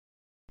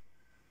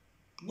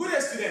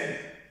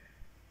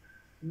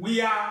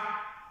we are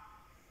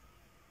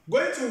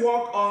going to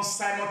work on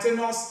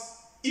simultaneous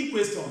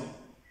equation.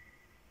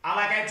 And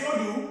like I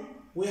told you,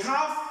 we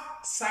have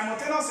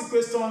simultaneous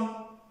equation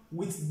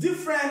with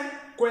different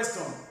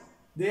questions.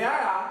 There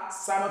are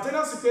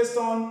simultaneous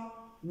equation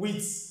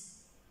with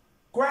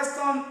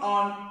question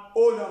on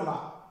whole number,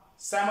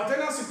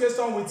 simultaneous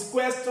equation with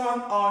question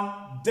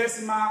on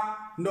decimal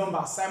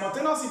number,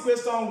 simultaneous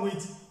equation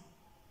with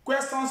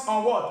questions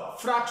on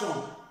what? Fraction.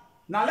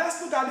 Now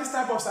let's look at this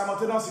type of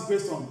simultaneous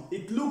equation.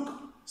 It looks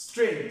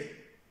strange,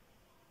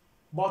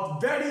 but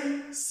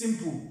very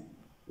simple.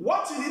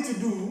 What you need to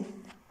do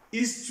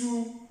is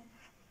to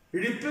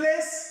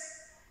replace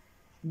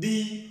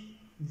the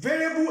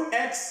variable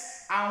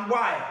x and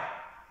y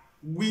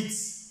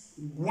with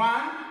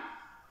 1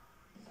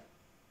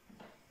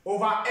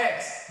 over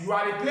x. You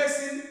are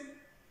replacing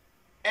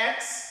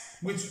x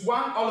with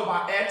 1 all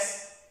over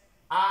x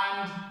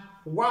and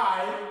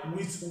y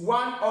with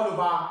 1 all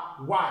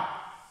over y.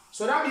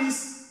 So that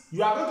means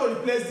you are going to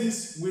replace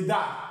this with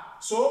that.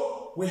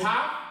 So we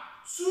have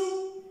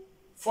 2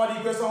 for the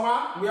equation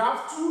 1. We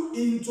have 2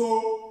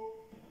 into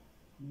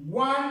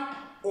 1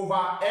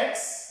 over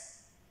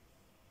x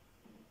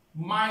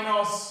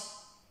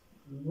minus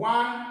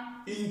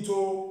 1 into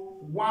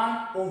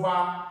 1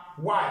 over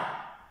y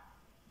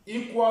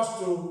equals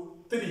to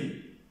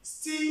 3.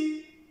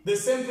 Still the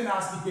same thing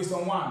as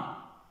equation 1.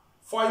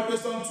 For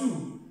equation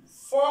 2,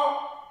 4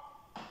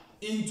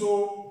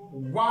 into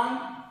 1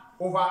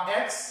 over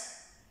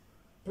x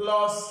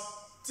plus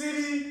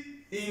 3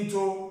 into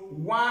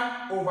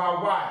 1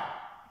 over y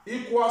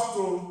equals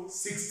to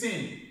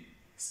 16.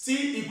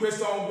 Still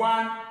equation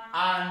 1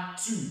 and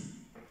 2.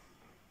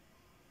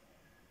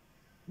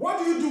 What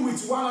do you do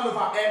with 1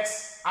 over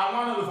x and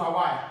 1 over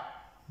y?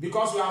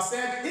 Because we have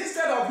said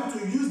instead of you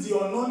to use the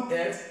unknown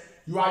x,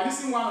 you are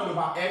using 1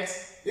 over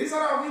x.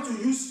 Instead of you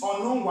to use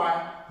unknown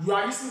y, you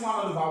are using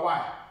 1 over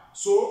y.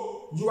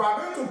 So you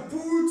are going to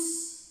put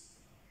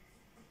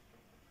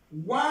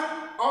 1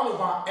 all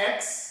over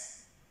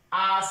x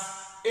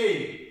as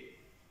a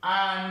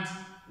and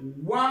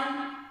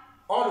 1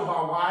 all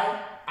over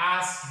y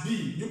as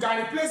b. You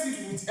can replace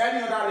it with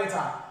any other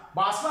letter,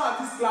 but as far as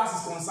this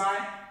class is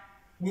concerned,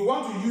 we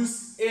want to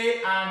use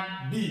a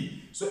and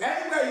b. So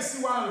anywhere you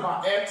see 1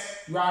 over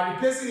x, you are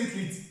replacing it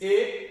with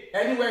a.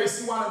 Anywhere you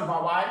see 1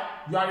 over y,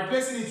 you are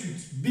replacing it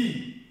with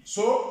b.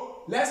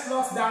 So let's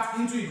plot that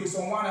into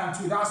equation 1 and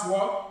 2. That's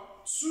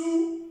what?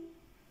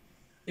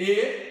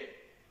 2a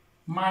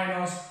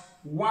minus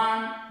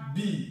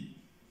 1b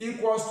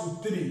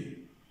equals to 3.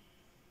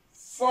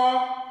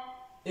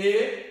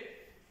 4a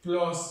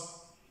plus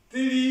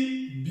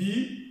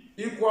 3b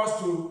equals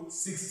to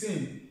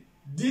 16.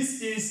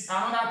 This is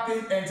another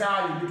thing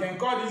entirely. We can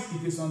call this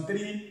equation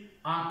 3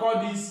 and call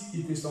this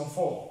equation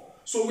 4.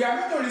 So we are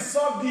going to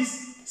resolve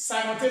this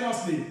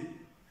simultaneously.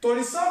 To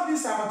resolve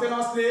this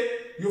simultaneously,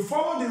 you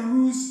follow the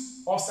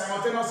rules of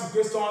simultaneous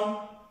equation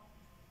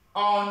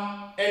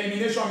on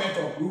elimination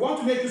method. We want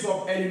to make use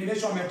of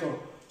elimination method.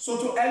 So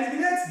to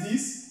eliminate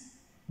this,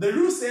 the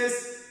rule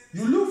says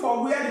you look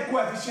for where the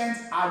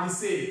coefficients are the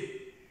same.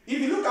 If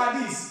you look at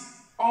this,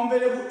 on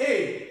variable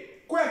a,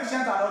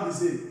 coefficients are not the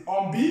same.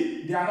 On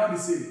b, they are not the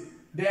same.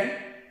 Then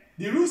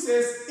the rule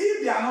says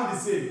if they are not the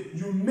same,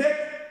 you make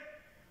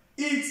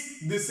it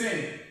the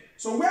same.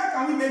 So where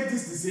can we make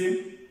this the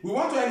same? We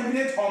want to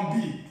eliminate on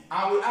b,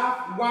 and we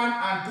have 1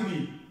 and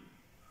 3.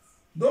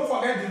 Don't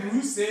forget the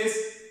rule says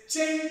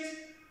change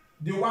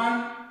the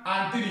 1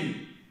 and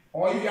 3.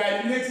 Or if you are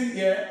eliminating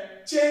here,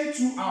 change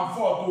 2 and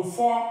 4 to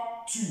 4,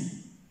 2.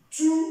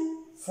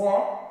 2,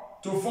 4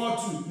 to 4,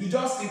 2. You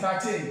just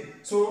interchange.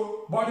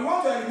 So, but you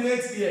want to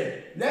eliminate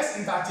here. Let's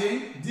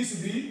interchange. This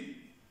will be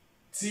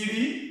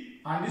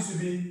 3 and this will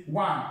be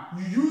 1.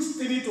 You use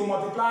 3 to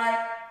multiply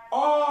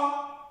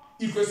all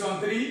equation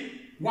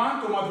 3.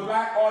 1 to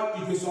multiply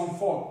all equation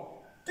 4.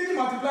 3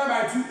 multiplied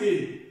by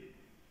 2a.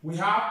 We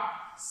have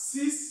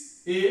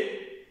 6a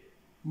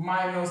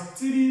minus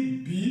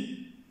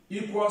 3b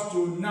equals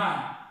to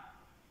 9.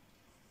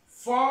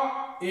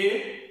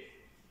 4a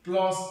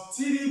plus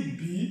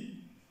 3b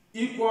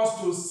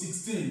equals to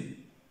 16.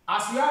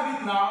 As we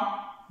have it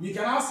now, we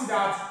can now see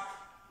that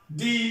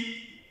the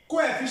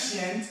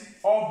coefficient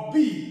of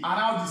b are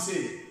now the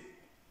same.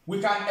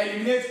 We can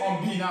eliminate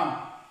on b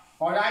now.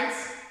 Alright?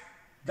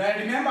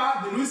 Then remember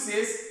the rule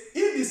says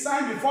if the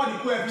sign before the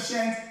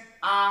coefficient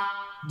are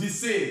the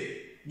same,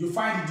 you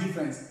find the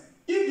difference.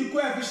 If the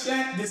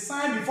coefficient, the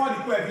sign before the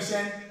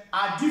coefficient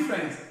are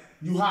different,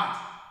 you add.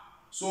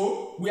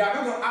 So we are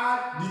going to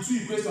add the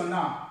two equations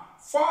now.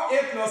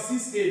 4a plus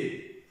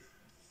 6a,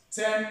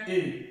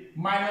 10a,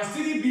 minus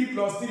 3b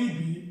plus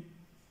 3b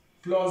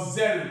plus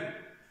 0.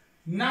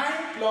 9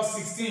 plus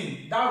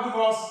 16, that will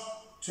give us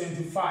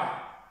 25.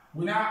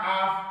 We now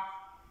have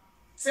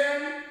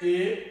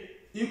 10a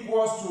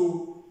equals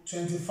to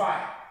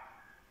 25.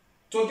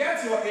 To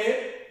get your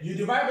a, you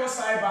divide both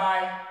sides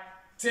by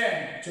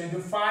 10.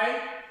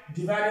 25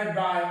 divided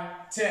by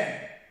 10.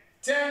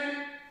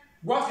 10,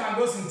 what can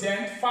goes in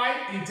 10?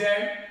 5 in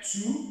 10,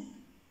 2.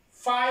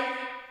 5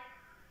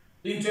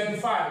 in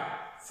 25,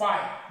 5.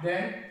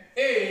 Then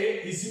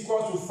A is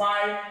equal to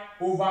 5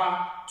 over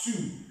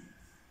 2.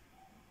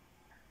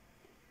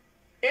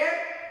 A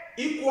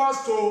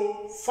equals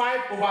to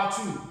 5 over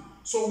 2.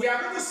 So we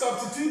are going to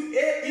substitute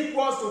A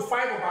equals to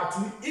 5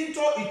 over 2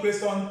 into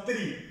equation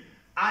 3.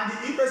 And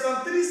the equation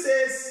 3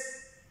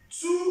 says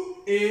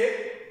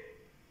 2A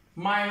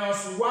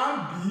minus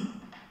 1B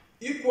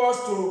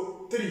equals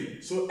to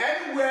 3. So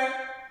anywhere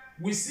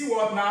we see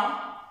what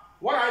now?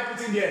 What are I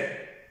putting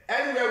there?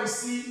 Anywhere we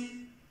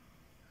see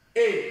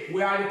A,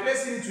 we are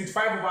replacing it with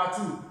 5 over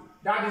 2.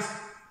 That is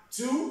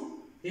 2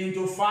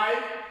 into 5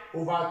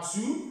 over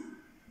 2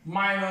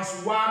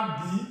 minus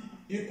 1B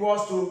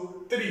equals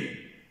to 3.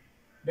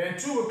 Then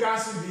 2 will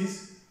cancel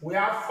this. We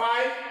have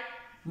 5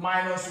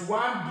 minus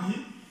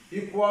 1B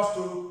equals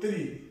to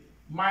 3.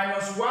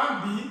 Minus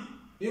 1B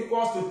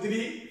equals to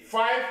 3.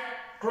 5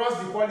 cross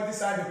the quality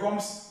side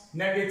becomes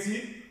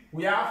negative.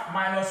 We have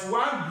minus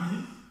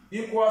 1B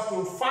equals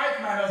to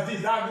 5 minus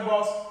this. That gives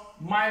us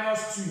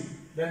minus 2.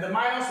 Then the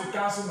minus will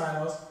cancel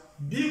minus.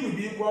 B will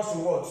be equals to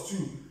what?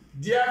 2.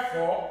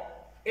 Therefore,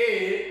 A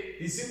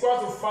is equal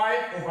to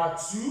 5 over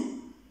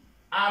 2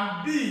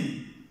 and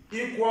B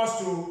equals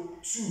to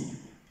 2.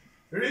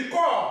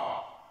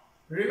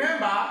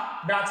 Remember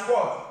that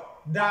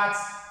what? That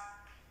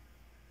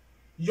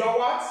your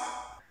what?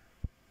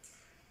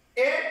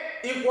 A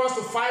equals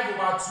to 5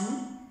 over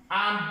 2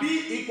 and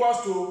B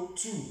equals to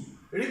 2.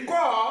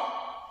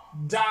 Recall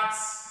that,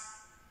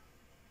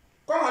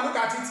 come and look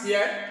at it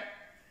here.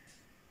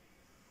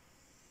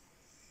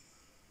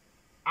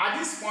 At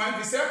this point,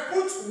 we said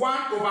put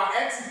 1 over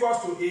x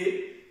equals to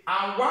A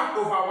and 1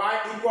 over y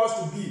equals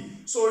to B.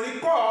 So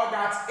recall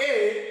that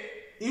A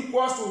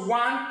equals to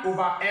 1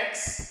 over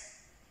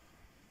x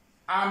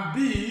and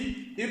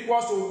B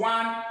equals to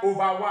 1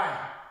 over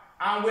y.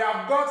 And we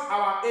have got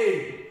our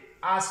A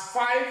as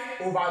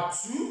 5 over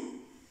 2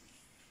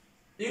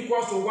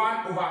 equals to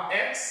 1 over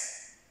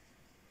x,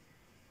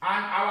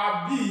 and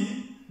our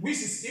B, which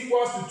is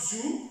equals to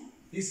 2,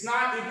 is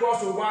now equals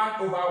to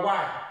 1 over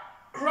y.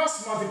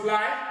 Cross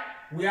multiply,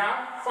 we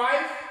have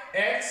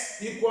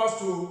 5x equals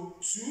to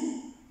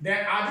 2.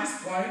 Then at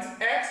this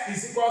point, x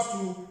is equals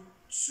to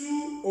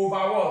 2 over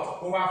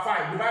what? Over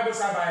 5. Divide both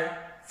sides by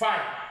 5.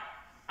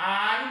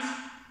 And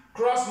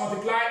cross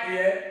multiply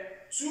here,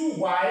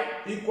 2y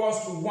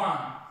equals to 1.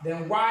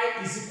 Then y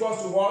is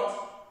equals to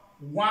what?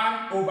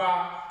 1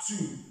 over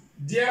 2.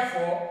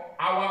 Therefore,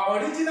 our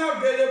original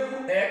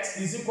variable x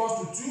is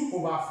equals to 2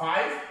 over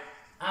 5.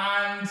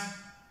 And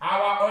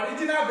our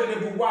original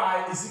variable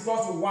y is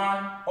equals to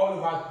 1 all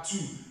over 2.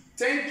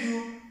 Thank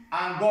you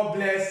and God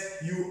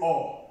bless you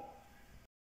all.